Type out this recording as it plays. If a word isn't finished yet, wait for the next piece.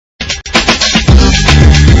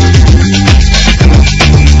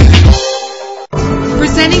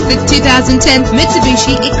2010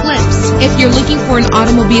 Mitsubishi Eclipse. If you're looking for an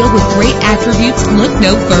automobile with great attributes, look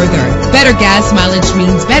no further. Better gas mileage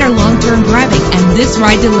means better long-term driving, and this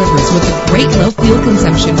ride delivers with a great low fuel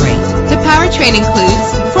consumption rate. The powertrain includes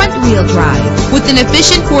front-wheel drive with an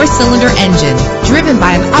efficient 4-cylinder engine driven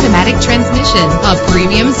by an automatic transmission. A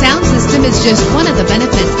premium sound system is just one of the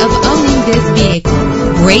benefits of owning this vehicle.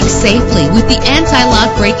 Brake safely with the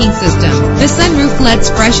anti-lock braking system. The sunroof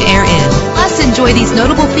lets fresh air in. Plus, enjoy these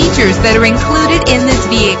notable features that are included in this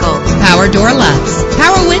vehicle: power door locks,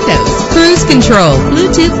 power windows, cruise control,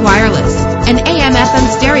 Bluetooth wireless, an AM/FM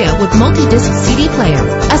stereo with multi-disc CD player,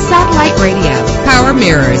 a satellite radio, power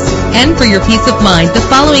mirrors. And for your peace of mind, the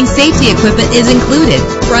following safety equipment is included: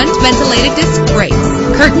 front ventilated disc brakes,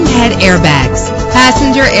 curtain head airbags,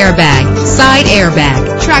 passenger airbag, side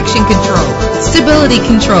airbag, traction control, stability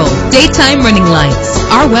control, daytime running lights.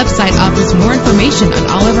 Our website offers more information on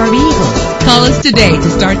all of our vehicles. Call us today to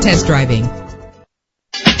start test driving.